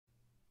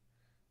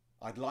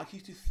I'd like you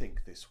to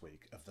think this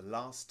week of the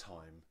last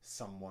time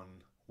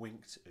someone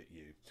winked at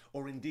you,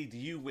 or indeed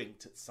you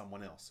winked at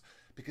someone else.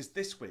 Because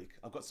this week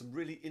I've got some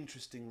really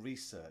interesting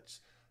research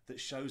that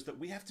shows that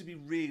we have to be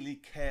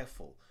really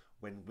careful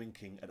when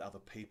winking at other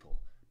people,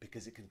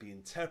 because it can be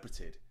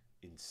interpreted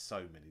in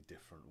so many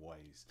different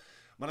ways.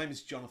 My name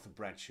is Jonathan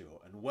Bradshaw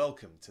and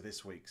welcome to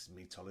this week's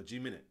Metology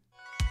Minute.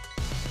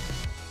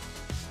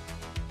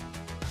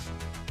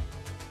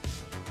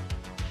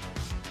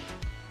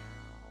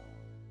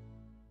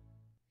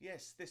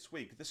 Yes, this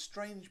week, the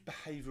strange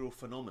behavioural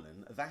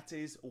phenomenon that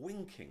is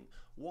winking.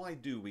 Why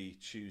do we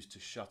choose to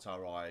shut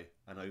our eye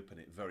and open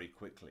it very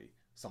quickly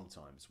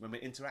sometimes when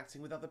we're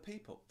interacting with other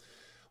people?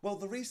 Well,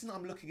 the reason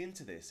I'm looking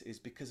into this is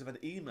because of an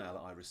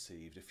email I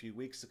received a few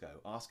weeks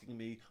ago asking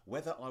me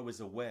whether I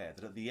was aware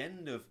that at the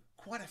end of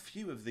quite a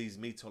few of these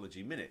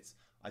Metology Minutes,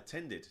 I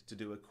tended to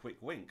do a quick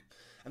wink.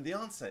 And the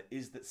answer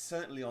is that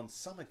certainly on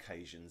some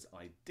occasions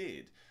I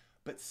did,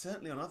 but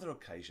certainly on other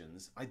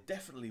occasions I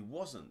definitely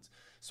wasn't.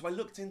 So I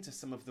looked into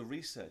some of the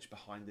research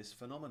behind this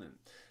phenomenon.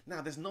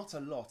 Now, there's not a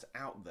lot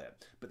out there,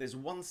 but there's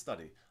one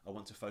study I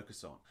want to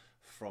focus on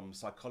from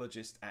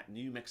psychologists at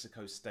New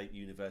Mexico State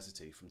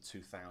University from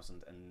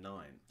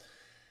 2009.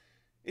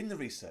 In the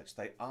research,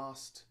 they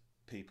asked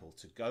people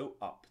to go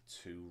up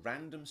to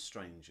random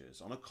strangers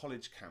on a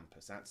college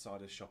campus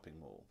outside a shopping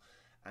mall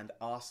and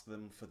ask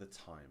them for the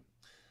time.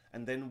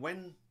 And then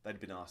when they'd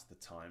been asked the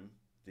time,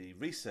 the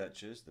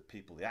researchers, the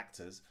people, the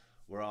actors,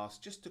 were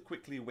asked just to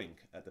quickly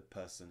wink at the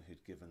person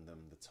who'd given them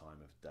the time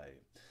of day.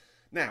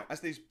 Now, as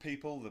these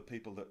people, the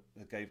people that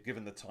had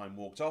given the time,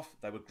 walked off,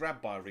 they were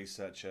grabbed by a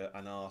researcher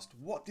and asked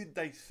what did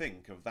they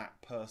think of that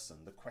person,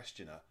 the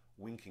questioner,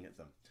 winking at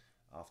them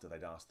after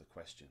they'd asked the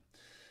question.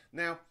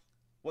 Now,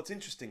 what's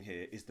interesting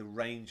here is the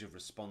range of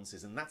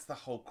responses, and that's the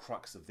whole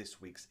crux of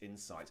this week's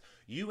insight.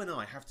 You and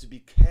I have to be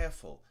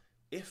careful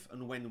if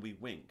and when we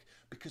wink,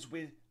 because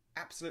we're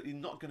absolutely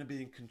not going to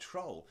be in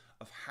control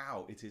of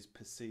how it is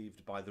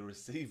perceived by the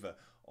receiver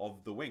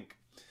of the wink.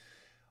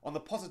 On the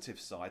positive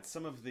side,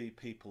 some of the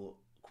people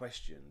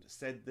questioned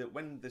said that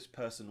when this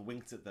person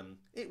winked at them,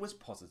 it was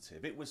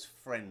positive, it was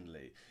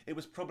friendly, it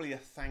was probably a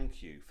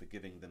thank you for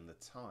giving them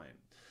the time.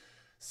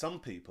 Some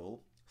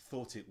people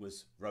thought it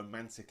was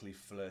romantically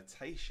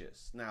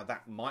flirtatious. Now,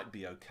 that might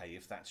be okay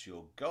if that's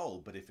your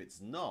goal, but if it's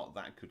not,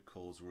 that could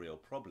cause real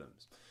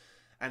problems.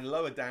 And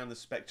lower down the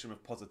spectrum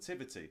of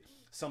positivity,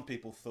 some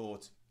people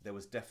thought there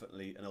was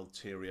definitely an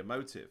ulterior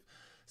motive.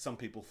 Some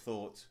people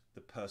thought the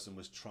person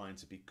was trying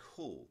to be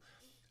cool.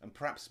 And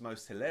perhaps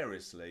most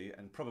hilariously,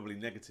 and probably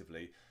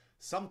negatively,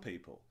 some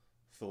people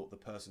thought the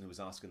person who was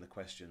asking the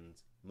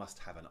questions must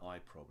have an eye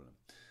problem.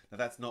 Now,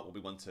 that's not what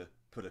we want to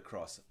put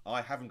across.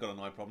 I haven't got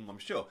an eye problem, I'm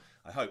sure,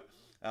 I hope,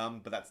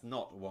 but that's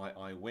not why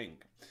I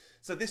wink.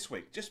 So this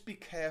week, just be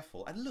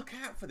careful and look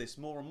out for this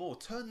more and more.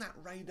 Turn that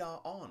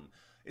radar on.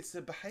 It's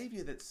a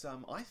behaviour that's,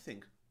 I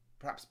think,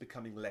 perhaps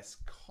becoming less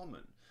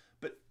common.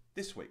 But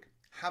this week,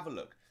 have a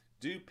look.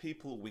 Do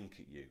people wink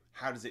at you?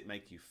 How does it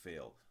make you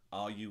feel?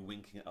 Are you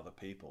winking at other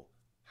people?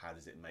 How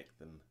does it make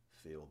them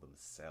feel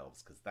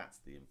themselves? Because that's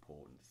the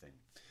important thing.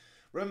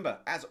 Remember,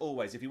 as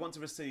always, if you want to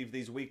receive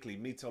these weekly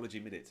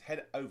Metology Minutes,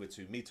 head over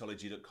to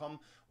metology.com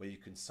where you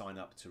can sign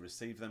up to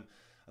receive them.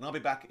 And I'll be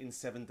back in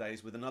 7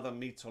 days with another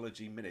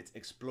Metology Minute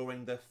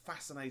exploring the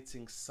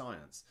fascinating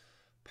science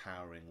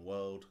powering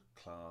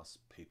world-class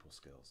people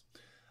skills.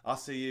 I'll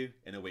see you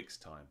in a week's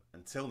time.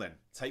 Until then,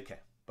 take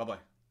care. Bye-bye.